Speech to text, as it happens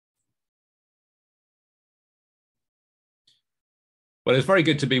Well, it's very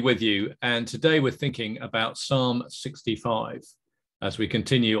good to be with you. And today we're thinking about Psalm 65 as we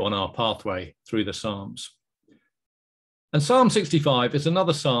continue on our pathway through the Psalms. And Psalm 65 is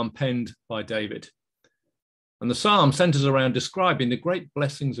another psalm penned by David. And the psalm centers around describing the great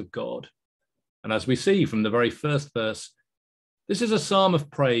blessings of God. And as we see from the very first verse, this is a psalm of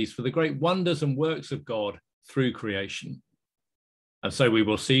praise for the great wonders and works of God through creation. And so we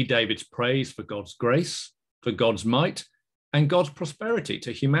will see David's praise for God's grace, for God's might, and God's prosperity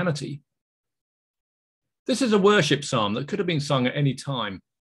to humanity. This is a worship psalm that could have been sung at any time,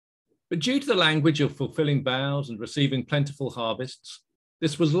 but due to the language of fulfilling vows and receiving plentiful harvests,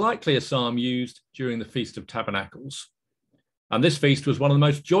 this was likely a psalm used during the Feast of Tabernacles. And this feast was one of the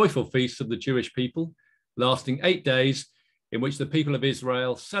most joyful feasts of the Jewish people, lasting 8 days, in which the people of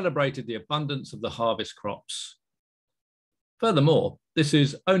Israel celebrated the abundance of the harvest crops. Furthermore, this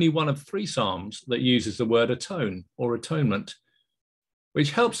is only one of 3 psalms that uses the word atone or atonement,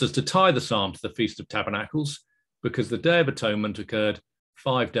 which helps us to tie the psalm to the Feast of Tabernacles, because the Day of Atonement occurred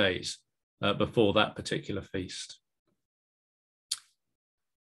 5 days before that particular feast.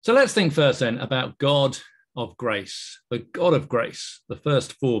 So let's think first then about God of grace, the God of grace, the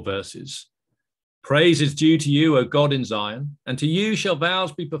first 4 verses. Praise is due to you, O God in Zion, and to you shall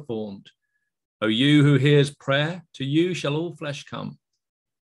vows be performed. O you who hears prayer, to you shall all flesh come.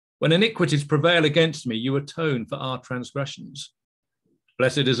 When iniquities prevail against me, you atone for our transgressions.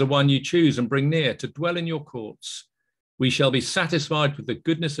 Blessed is the one you choose and bring near to dwell in your courts. We shall be satisfied with the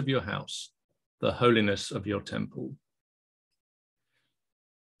goodness of your house, the holiness of your temple.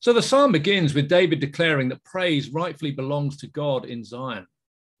 So the psalm begins with David declaring that praise rightfully belongs to God in Zion.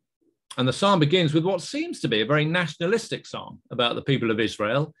 And the psalm begins with what seems to be a very nationalistic psalm about the people of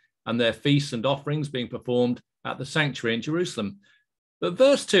Israel and their feasts and offerings being performed at the sanctuary in Jerusalem. But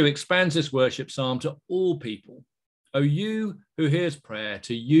verse 2 expands this worship psalm to all people. O you who hears prayer,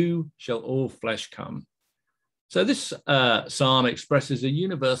 to you shall all flesh come. So this psalm expresses a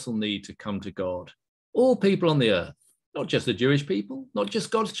universal need to come to God. All people on the earth, not just the Jewish people, not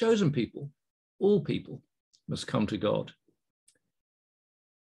just God's chosen people, all people must come to God.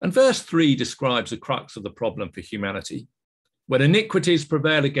 And verse 3 describes the crux of the problem for humanity. When iniquities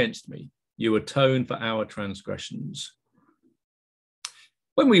prevail against me, you atone for our transgressions.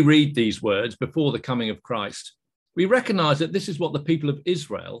 When we read these words before the coming of Christ, we recognize that this is what the people of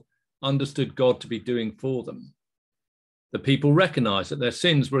Israel understood God to be doing for them. The people recognized that their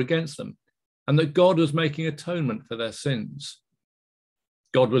sins were against them and that God was making atonement for their sins.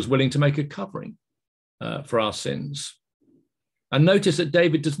 God was willing to make a covering for our sins. And notice that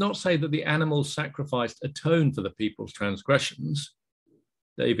David does not say that the animals sacrificed atoned for the people's transgressions.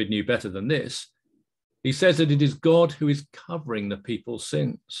 David knew better than this. He says that it is God who is covering the people's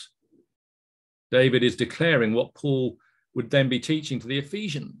sins. David is declaring what Paul would then be teaching to the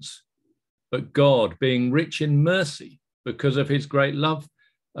Ephesians. But God, being rich in mercy because of his great love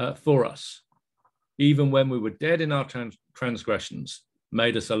for us, even when we were dead in our transgressions,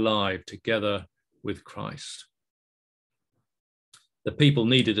 made us alive together with Christ. The people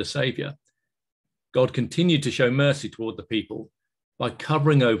needed a savior. God continued to show mercy toward the people by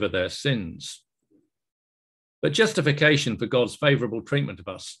covering over their sins. But justification for God's favorable treatment of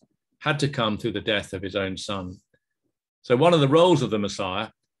us had to come through the death of his own son. So one of the roles of the Messiah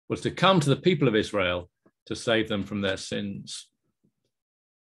was to come to the people of Israel to save them from their sins.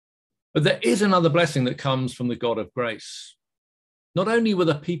 But there is another blessing that comes from the God of grace. Not only were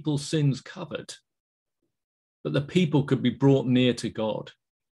the people's sins covered, but the people could be brought near to God.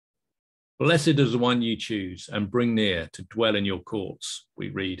 Blessed is the one you choose and bring near to dwell in your courts, we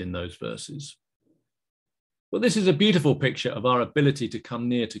read in those verses. Well, this is a beautiful picture of our ability to come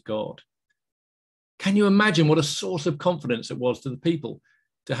near to God. Can you imagine what a source of confidence it was to the people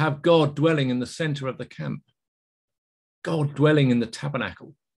to have God dwelling in the center of the camp? God dwelling in the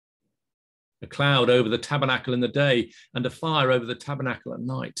tabernacle. A cloud over the tabernacle in the day and a fire over the tabernacle at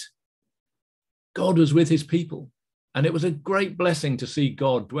night. God was with his people, and it was a great blessing to see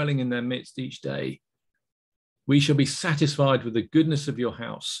God dwelling in their midst each day. We shall be satisfied with the goodness of your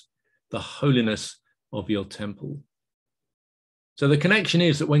house, the holiness of your temple. So the connection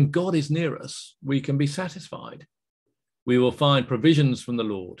is that when God is near us, we can be satisfied. We will find provisions from the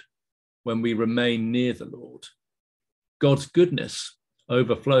Lord when we remain near the Lord. God's goodness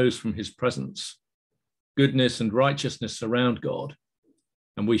overflows from his presence. Goodness and righteousness surround God,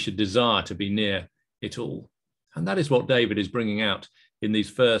 and we should desire to be near it all. And that is what David is bringing out in these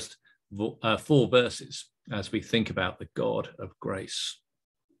first 4 verses as we think about the God of grace.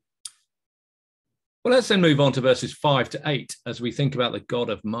 Well, let's then move on to verses 5 to 8 as we think about the God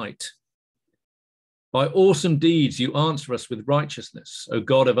of might. By awesome deeds you answer us with righteousness, O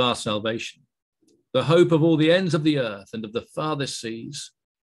God of our salvation, the hope of all the ends of the earth and of the farthest seas,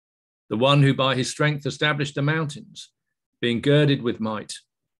 the one who by his strength established the mountains, being girded with might,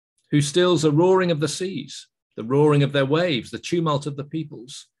 who stills the roaring of the seas, the roaring of their waves, the tumult of the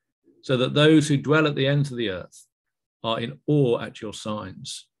peoples, so that those who dwell at the ends of the earth are in awe at your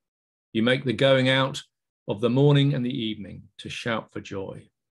signs. You make the going out of the morning and the evening to shout for joy.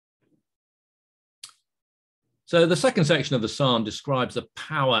 So the second section of the psalm describes the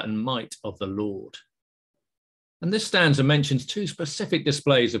power and might of the Lord. And this stanza mentions two specific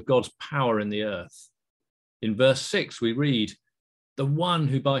displays of God's power in the earth. In verse 6, we read, the one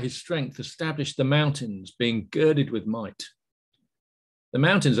who by his strength established the mountains, being girded with might. The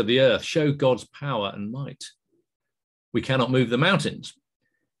mountains of the earth show God's power and might. We cannot move the mountains.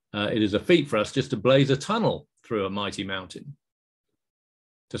 It is a feat for us just to blaze a tunnel through a mighty mountain.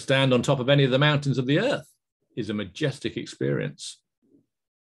 To stand on top of any of the mountains of the earth is a majestic experience.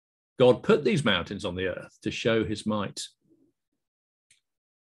 God put these mountains on the earth to show his might.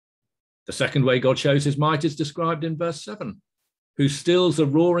 The second way God shows his might is described in verse 7, who stills the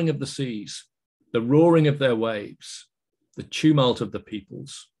roaring of the seas, the roaring of their waves, the tumult of the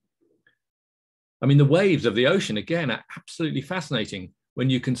peoples. I mean, the waves of the ocean, again, are absolutely fascinating when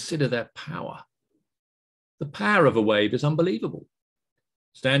you consider their power. The power of a wave is unbelievable.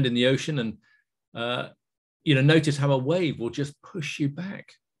 Stand in the ocean and notice how a wave will just push you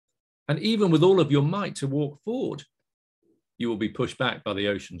back. And even with all of your might to walk forward, you will be pushed back by the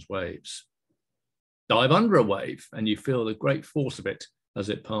ocean's waves. Dive under a wave and you feel the great force of it as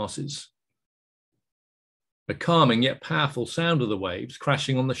it passes. The calming yet powerful sound of the waves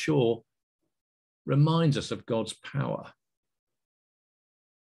crashing on the shore reminds us of God's power.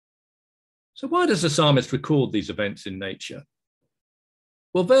 So why does the psalmist record these events in nature?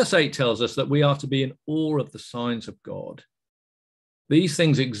 Well, verse 8 tells us that we are to be in awe of the signs of God. These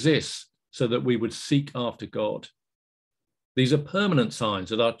things exist so that we would seek after God. These are permanent signs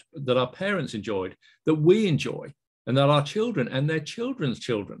that our parents enjoyed, that we enjoy, and that our children and their children's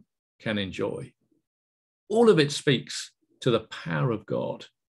children can enjoy. All of it speaks to the power of God.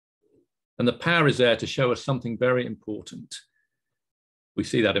 And the power is there to show us something very important. We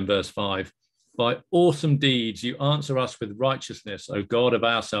see that in verse 5. By awesome deeds you answer us with righteousness, O God of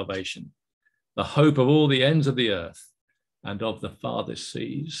our salvation, the hope of all the ends of the earth and of the farthest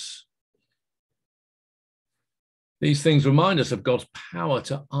seas. These things remind us of God's power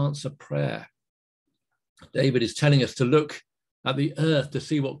to answer prayer. David is telling us to look at the earth to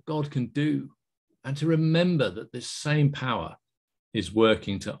see what God can do and to remember that this same power is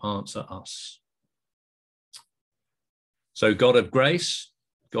working to answer us. So God of grace,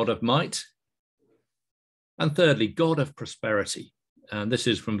 God of might, and thirdly, God of prosperity. And this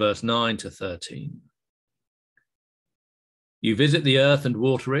is from verse 9 to 13. You visit the earth and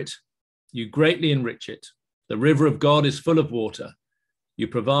water it. You greatly enrich it. The river of God is full of water. You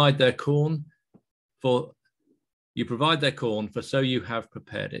provide their corn, for so you have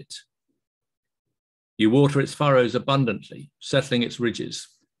prepared it. You water its furrows abundantly, settling its ridges,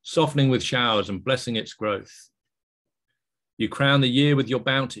 softening with showers and blessing its growth. You crown the year with your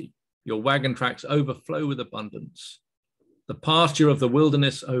bounty. Your wagon tracks overflow with abundance. The pasture of the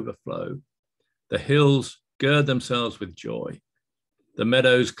wilderness overflow. The hills gird themselves with joy. The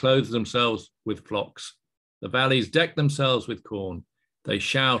meadows clothe themselves with flocks. The valleys deck themselves with corn. They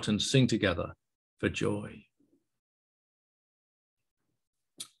shout and sing together for joy.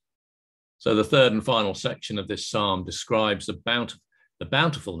 So the third and final section of this psalm describes the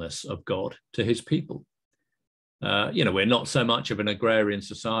bountifulness of God to his people. We're not so much of an agrarian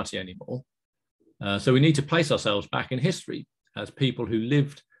society anymore. So we need to place ourselves back in history as people who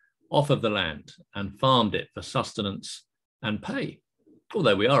lived off of the land and farmed it for sustenance and pay.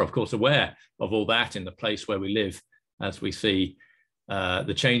 Although we are, of course, aware of all that in the place where we live, as we see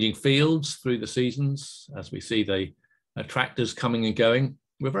the changing fields through the seasons, as we see the tractors coming and going.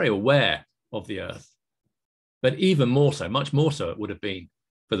 We're very aware of the earth. But even more so, much more so it would have been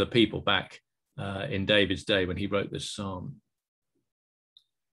for the people back in David's day when he wrote this psalm.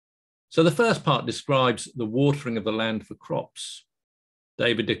 So the first part describes the watering of the land for crops.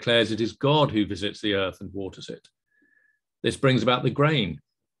 David declares it is God who visits the earth and waters it. This brings about the grain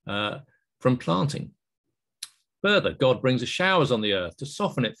from planting. Further, God brings the showers on the earth to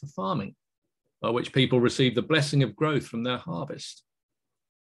soften it for farming, by which people receive the blessing of growth from their harvest.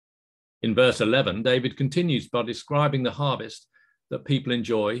 In verse 11, David continues by describing the harvest that people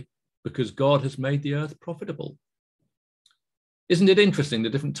enjoy because God has made the earth profitable. Isn't it interesting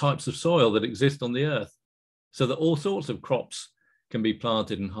the different types of soil that exist on the earth, so that all sorts of crops can be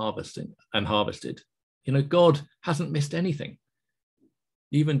planted and harvested? God hasn't missed anything,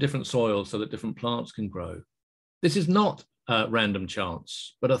 even different soils so that different plants can grow. This is not random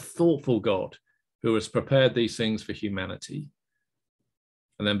chance, but a thoughtful God who has prepared these things for humanity.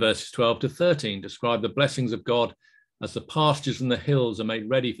 And then verses 12 to 13 describe the blessings of God as the pastures and the hills are made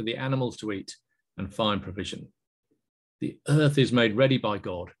ready for the animals to eat and find provision. The earth is made ready by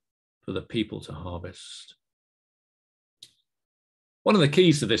God for the people to harvest. One of the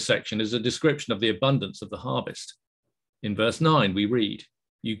keys to this section is a description of the abundance of the harvest. In verse 9, we read,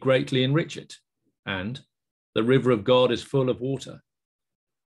 "You greatly enrich it," and "the river of God is full of water."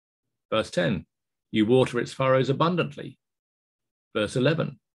 Verse 10, "You water its furrows abundantly." Verse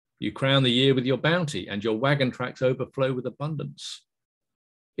 11, "You crown the year with your bounty, and your wagon tracks overflow with abundance."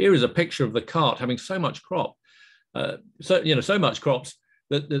 Here is a picture of the cart having so much crop, so much crops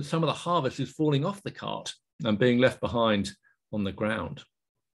that some of the harvest is falling off the cart and being left behind on the ground.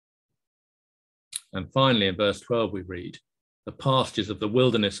 And finally, in verse 12, we read, "The pastures of the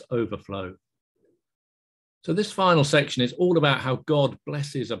wilderness overflow." So this final section is all about how God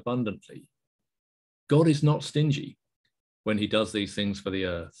blesses abundantly. God is not stingy when he does these things for the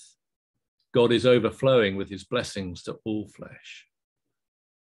earth. God is overflowing with his blessings to all flesh.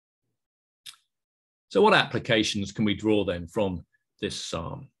 So what applications can we draw then from this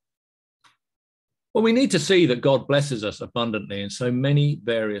psalm? Well, we need to see that God blesses us abundantly in so many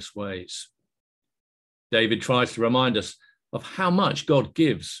various ways. David tries to remind us of how much God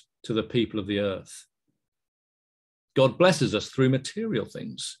gives to the people of the earth. God blesses us through material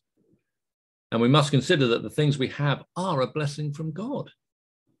things. And we must consider that the things we have are a blessing from God.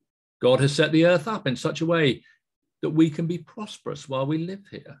 God has set the earth up in such a way that we can be prosperous while we live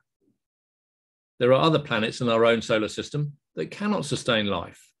here. There are other planets in our own solar system that cannot sustain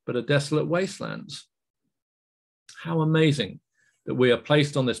life, but are desolate wastelands. How amazing that we are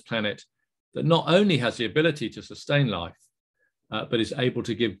placed on this planet that not only has the ability to sustain life, but is able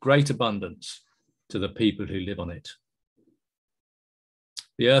to give great abundance to the people who live on it.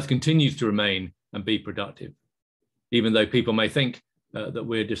 The earth continues to remain and be productive, even though people may think that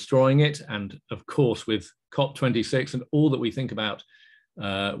we're destroying it. And of course, with COP26 and all that we think about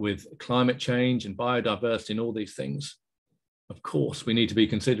with climate change and biodiversity and all these things, of course, we need to be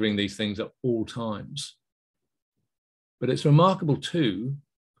considering these things at all times. But it's remarkable too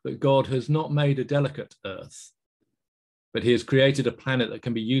that God has not made a delicate earth, but he has created a planet that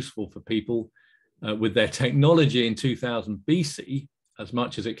can be useful for people with their technology in 2000 BC, as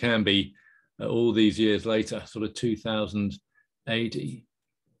much as it can be all these years later, sort of 2000 AD.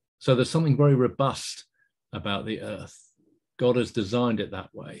 So there's something very robust about the earth. God has designed it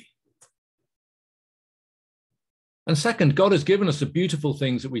that way. And second, God has given us the beautiful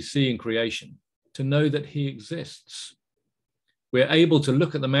things that we see in creation to know that he exists. We're able to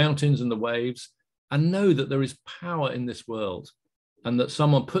look at the mountains and the waves and know that there is power in this world and that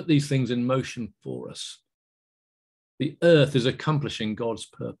someone put these things in motion for us. The earth is accomplishing God's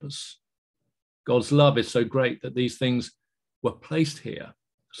purpose. God's love is so great that these things were placed here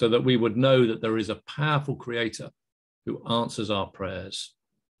so that we would know that there is a powerful creator who answers our prayers.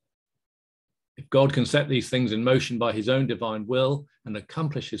 If God can set these things in motion by his own divine will and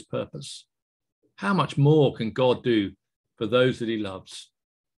accomplish his purpose, how much more can God do for those that he loves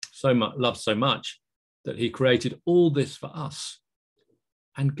so much that he created all this for us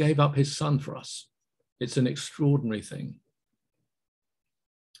and gave up his son for us? It's an extraordinary thing.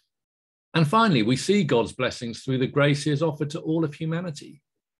 And finally, we see God's blessings through the grace he has offered to all of humanity.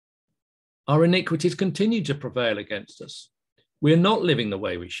 Our iniquities continue to prevail against us. We are not living the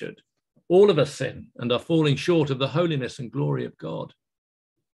way we should. All of us sin and are falling short of the holiness and glory of God.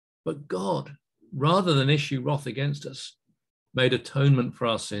 But God, rather than issue wrath against us, made atonement for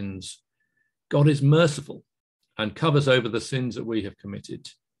our sins. God is merciful and covers over the sins that we have committed.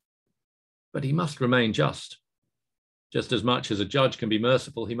 But he must remain just. Just as much as a judge can be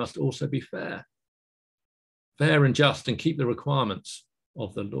merciful, he must also be fair. Fair and just, and keep the requirements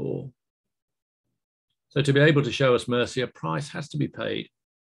of the law. So to be able to show us mercy, a price has to be paid.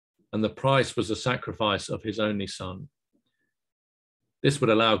 And the price was the sacrifice of his only son. This would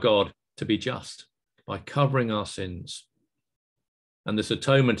allow God to be just by covering our sins. And this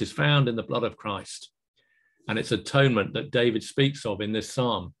atonement is found in the blood of Christ. And it's atonement that David speaks of in this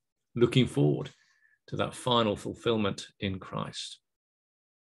psalm, looking forward to that final fulfillment in Christ.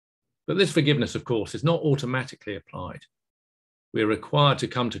 But this forgiveness, of course, is not automatically applied. We are required to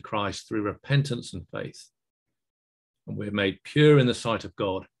come to Christ through repentance and faith. And we're made pure in the sight of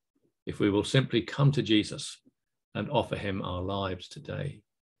God if we will simply come to Jesus and offer him our lives today.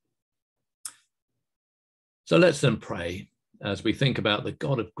 So let's then pray as we think about the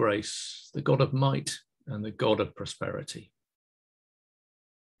God of grace, the God of might, and the God of prosperity.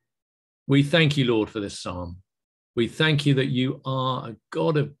 We thank you, Lord, for this psalm. We thank you that you are a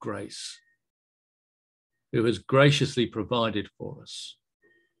God of grace who has graciously provided for us.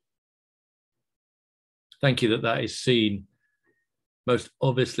 Thank you that that is seen most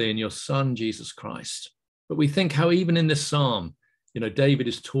obviously in your Son, Jesus Christ. But we think how even in this psalm, David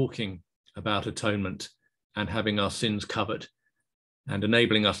is talking about atonement and having our sins covered and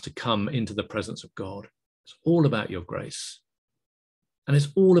enabling us to come into the presence of God. It's all about your grace. And it's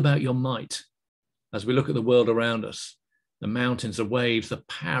all about your might. As we look at the world around us, the mountains, the waves, the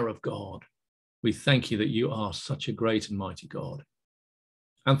power of God, we thank you that you are such a great and mighty God.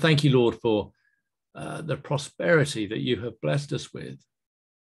 And thank you, Lord, for the prosperity that you have blessed us with,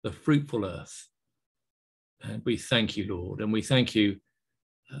 the fruitful earth. And we thank you, Lord, and we thank you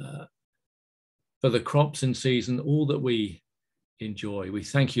for the crops in season, all that we enjoy. We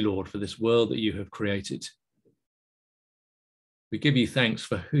thank you, Lord, for this world that you have created. We give you thanks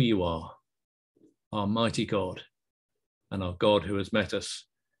for who you are, our mighty God, and our God who has met us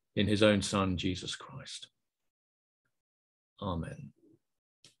in his own Son, Jesus Christ. Amen.